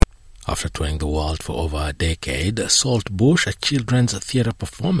After touring the world for over a decade, Saltbush, a children's theatre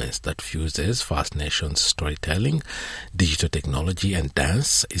performance that fuses First Nations storytelling, digital technology and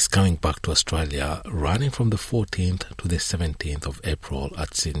dance, is coming back to Australia, running from the 14th to the 17th of April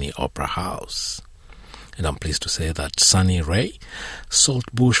at Sydney Opera House. And I'm pleased to say that Sunny Ray,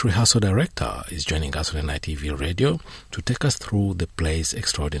 Saltbush rehearsal director, is joining us on NITV Radio to take us through the play's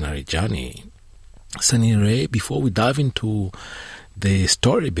extraordinary journey. Sunny Ray, before we dive into the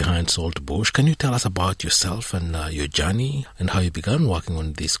story behind Saltbush, can you tell us about yourself and your journey and how you began working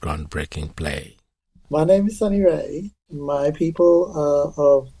on this groundbreaking play? My name is Sunny Ray. My people are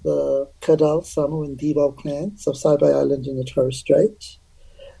of the Kadal, Samu and Debal clans of Saibai Island in the Torres Strait.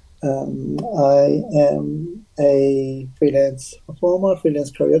 I am a freelance performer,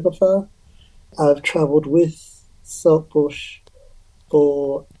 freelance choreographer. I've travelled with Saltbush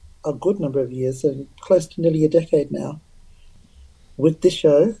for a good number of years, and close to nearly a decade now. With this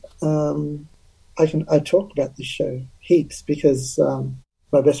show, I talk about this show heaps because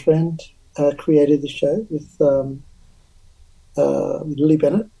my best friend created the show with Lily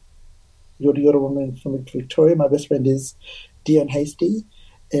Bennett, Yorta woman from Victoria. My best friend is Dion Hasty,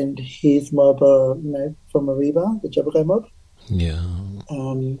 and his mob, from Mariba, the Jabbergaw mob,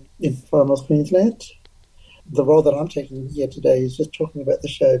 in far north Queensland. The role that I'm taking here today is just talking about the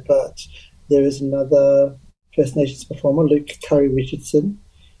show, but there is another First Nations performer, Luke Curry Richardson.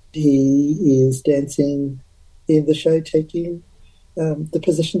 He is dancing in the show, taking the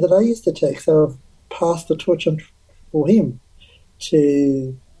position that I used to take. So I've passed the torch on for him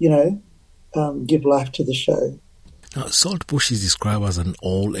to, give life to the show. Now, Saltbush is described as an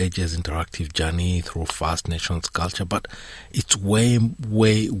all-ages interactive journey through First Nations culture, but it's way,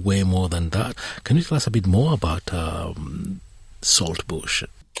 way, way more than that. Can you tell us a bit more about Saltbush?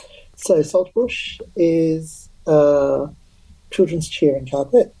 So Saltbush is a children's cheering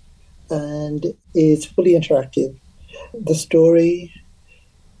carpet and is fully interactive. The story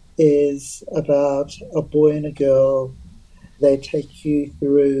is about a boy and a girl. They take you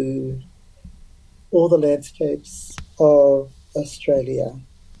through all the landscapes of Australia.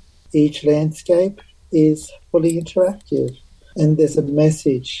 Each landscape is fully interactive, and there's a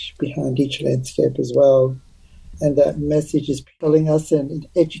message behind each landscape as well. And that message is telling us and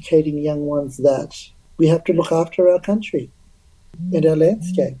educating young ones that we have to look after our country and our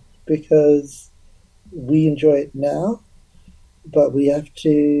landscape because we enjoy it now, but we have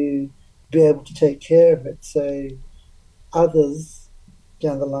to be able to take care of it so others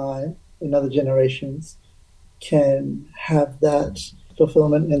down the line in other generations can have that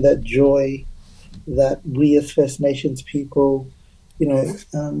fulfillment and that joy that we as First Nations people,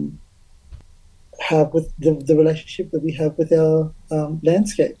 have with the relationship that we have with our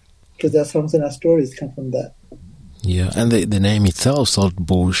landscape, because our songs and our stories come from that. Yeah, and the name itself,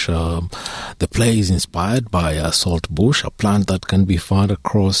 Saltbush, the play is inspired by saltbush, a plant that can be found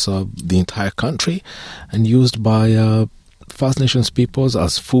across the entire country and used by First Nations peoples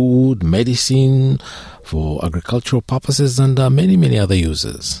as food, medicine, for agricultural purposes, and many, many other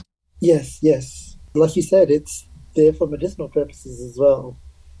uses. Yes. Like you said, it's there for medicinal purposes as well.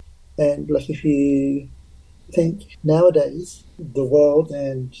 And if you think nowadays, the world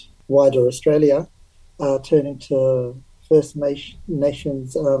and wider Australia are turning to First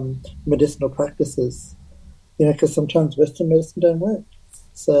Nations medicinal practices, because sometimes Western medicine don't work.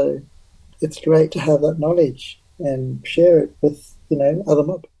 So it's great to have that knowledge and share it with, other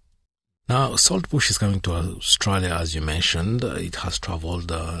mob. Now, Saltbush is coming to Australia, as you mentioned. It has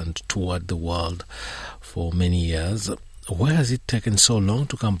travelled and toured the world for many years. Why has it taken so long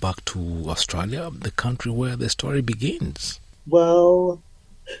to come back to Australia, the country where the story begins? Well,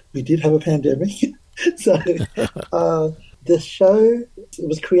 we did have a pandemic. So the show, it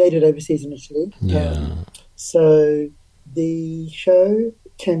was created overseas in Italy. Yeah. So the show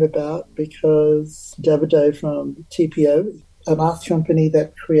came about because Davido from TPO, an art company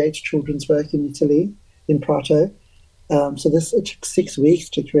that creates children's work in Italy, in Prato. It took 6 weeks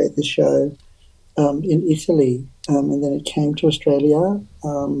to create the show in Italy. And then it came to Australia,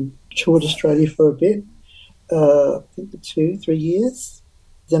 toured Australia for a bit, I think 2-3 years.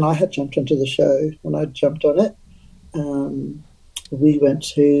 Then I had jumped onto the show. When I jumped on it, we went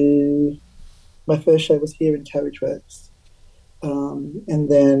to, my first show was here in Carriage Works. And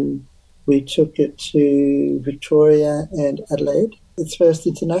then we took it to Victoria and Adelaide. Its first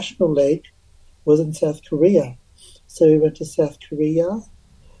international leg was in South Korea. So we went to South Korea.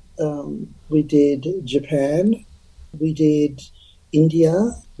 We did Japan. We did India.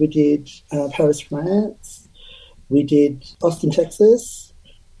 We did Paris, France. We did Austin, Texas,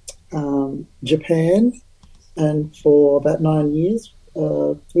 Japan. And for about 9 years,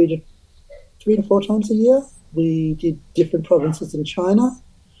 3 3 to 4 times a year. We did different provinces in China.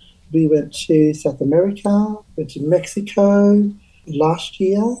 We went to South America, went to Mexico last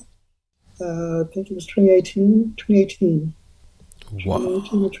year. I think it was 2018 Wow.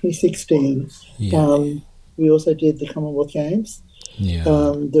 2018 or 2016. Yeah. We also did the Commonwealth Games. Yeah.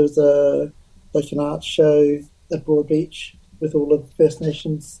 There was an art show at Broadbeach with all of the First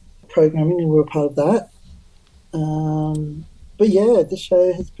Nations programming, and we were part of that. But yeah, the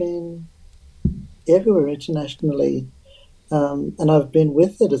show has been everywhere internationally, and I've been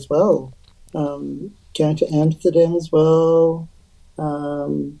with it as well. Going to Amsterdam as well.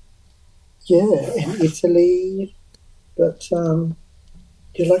 In Italy. But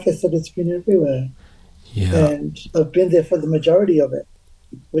like I said, it's been everywhere. Yeah. And I've been there for the majority of it,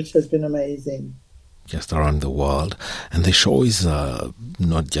 which has been amazing. Just around the world. And the show is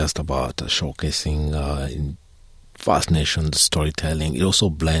not just about showcasing in First Nations storytelling. It also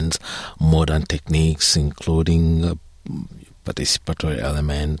blends modern techniques, including participatory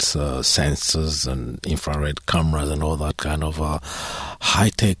elements, sensors and infrared cameras and all that kind of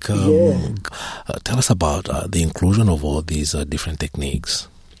high-tech. Tell us about the inclusion of all these different techniques.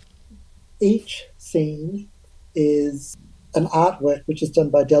 Each scene is an artwork which is done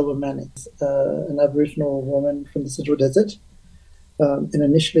by Delwa Mannix, an Aboriginal woman from the Central Desert. And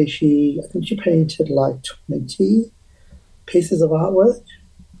initially I think she painted like 20 pieces of artwork.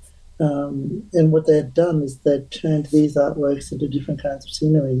 And what they had done is they'd turned these artworks into different kinds of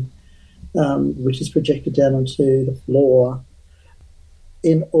scenery, which is projected down onto the floor.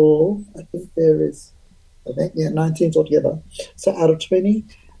 In all, I think there is, 19 altogether. So out of 20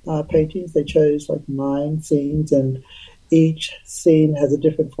 paintings, they chose like 9 scenes, and each scene has a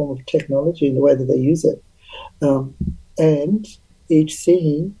different form of technology in the way that they use it. And each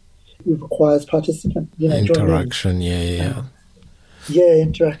scene requires participant, interaction.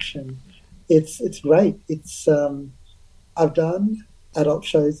 Interaction. It's great. It's I've done adult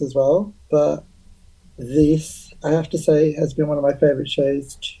shows as well, but this, I have to say, has been one of my favorite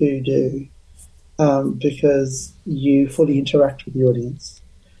shows to do, because you fully interact with the audience.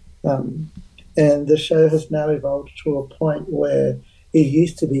 And the show has now evolved to a point where it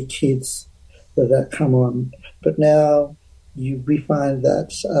used to be kids that come on, but now we find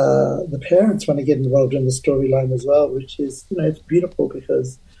that the parents want to get involved in the storyline as well, which is, it's beautiful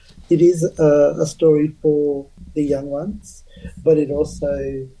because it is a story for the young ones, but it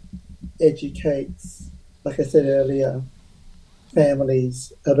also educates, like I said earlier,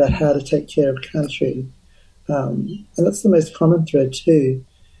 families about how to take care of country. And that's the most common thread too.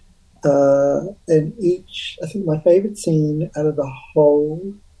 And I think my favourite scene out of the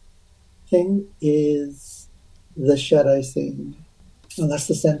whole thing is the shadow scene, and that's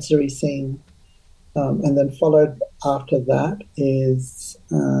the sensory scene. And then followed after that is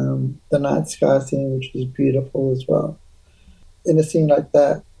the night sky scene, which is beautiful as well. In a scene like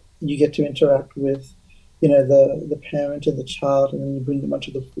that, you get to interact with, the parent and the child, and then you bring them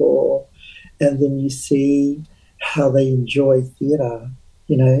onto the floor, and then you see how they enjoy theatre,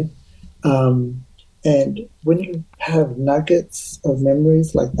 and when you have nuggets of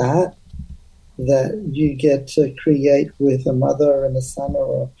memories like that you get to create with a mother and a son,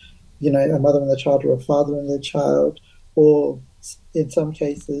 or a mother and the child, or a father and their child, or in some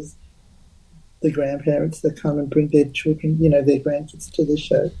cases the grandparents that come and bring their children, their grandkids to the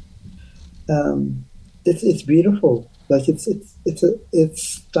show. It's beautiful. Like it's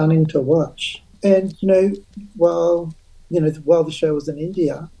stunning to watch. And while the show was in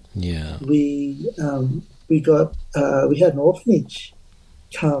India, we had an orphanage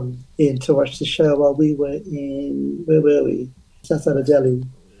come in to watch the show while we were in, where were we? South side of Delhi.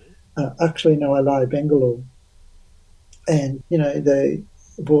 Actually, no, I lie, Bangalore. And, they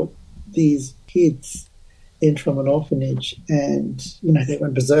brought these kids in from an orphanage, and, they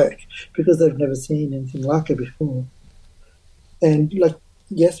went berserk because they've never seen anything like it before. And,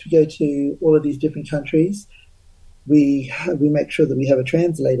 yes, we go to all of these different countries. We make sure that we have a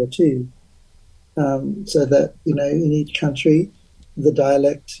translator too, so that, in each country, the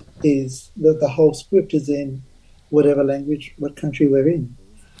dialect is, the whole script is in whatever language, what country we're in.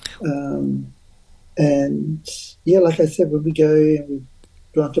 And like I said, when we go and we've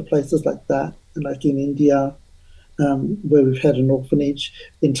gone to places like that, like in India, where we've had an orphanage,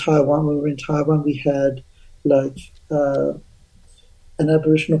 in Taiwan, when we were in Taiwan, we had an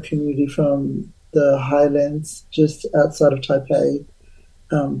Aboriginal community from the highlands just outside of Taipei.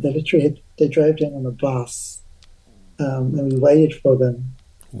 They drove down on a bus, and we waited for them.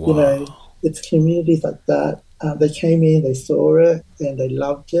 Wow. It's communities like that. They came in, they saw it, and they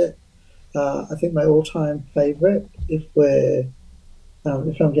loved it. I think my all-time favourite, if we're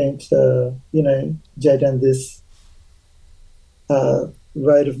if I'm going to, go down this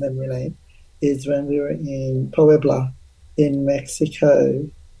road of memory lane, is when we were in Puebla in Mexico,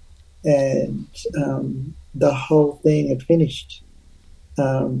 and the whole thing had finished.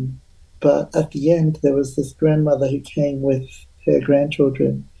 But at the end, there was this grandmother who came with her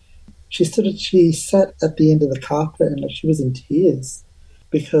grandchildren. She sat at the end of the carpet and like she was in tears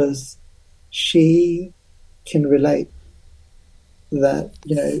because she can relate that,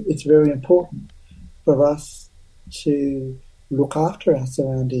 it's very important for us to look after our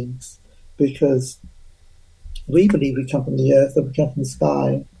surroundings because we believe we come from the earth or we come from the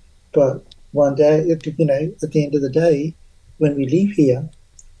sky, but one day, at the end of the day, when we leave here,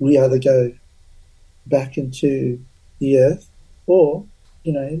 we either go back into the earth or,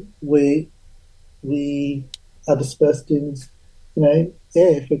 we are dispersed in, air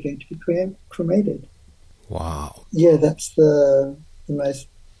if we're going to be cremated. Wow. Yeah, that's the most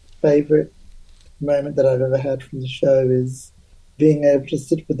favourite moment that I've ever had from the show is being able to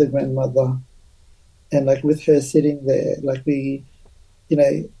sit with the grandmother and like with her sitting there, like we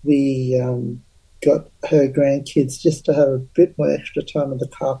got her grandkids just to have a bit more extra time on the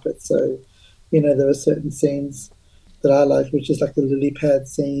carpet. So, there were certain scenes that I like, which is like the lily pad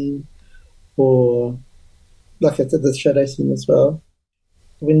scene or like I said, the shadow scene as well.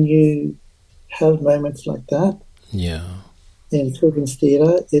 When you have moments like that Yeah. in children's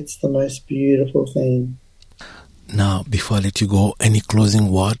theatre, it's the most beautiful thing. Now, before I let you go, any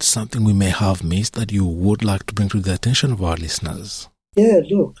closing words, something we may have missed that you would like to bring to the attention of our listeners? Yeah,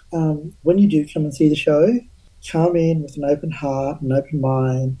 look, when you do come and see the show, come in with an open heart, an open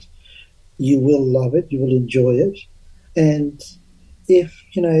mind. You will love it. You will enjoy it. And if,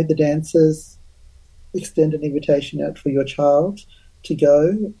 the dancers extend an invitation out for your child to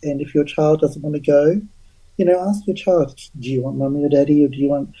go, and if your child doesn't want to go, ask your child, do you want mummy or daddy or do you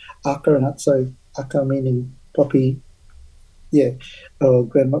want Aka and so Aka meaning Poppy, yeah, or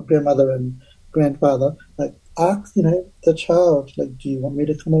grandmother and grandfather, like ask, the child, like, do you want me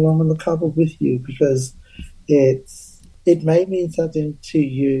to come along on the cover with you? Because it may mean something to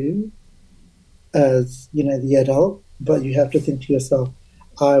you as, the adult, but you have to think to yourself,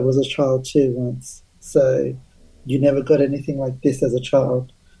 I was a child too once, so you never got anything like this as a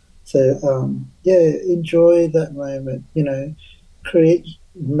child. So, enjoy that moment,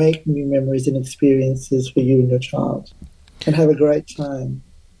 make new memories and experiences for you and your child and have a great time.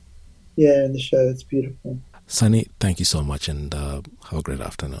 Yeah, in the show, it's beautiful. Sunny, thank you so much and have a great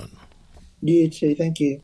afternoon. You too, thank you.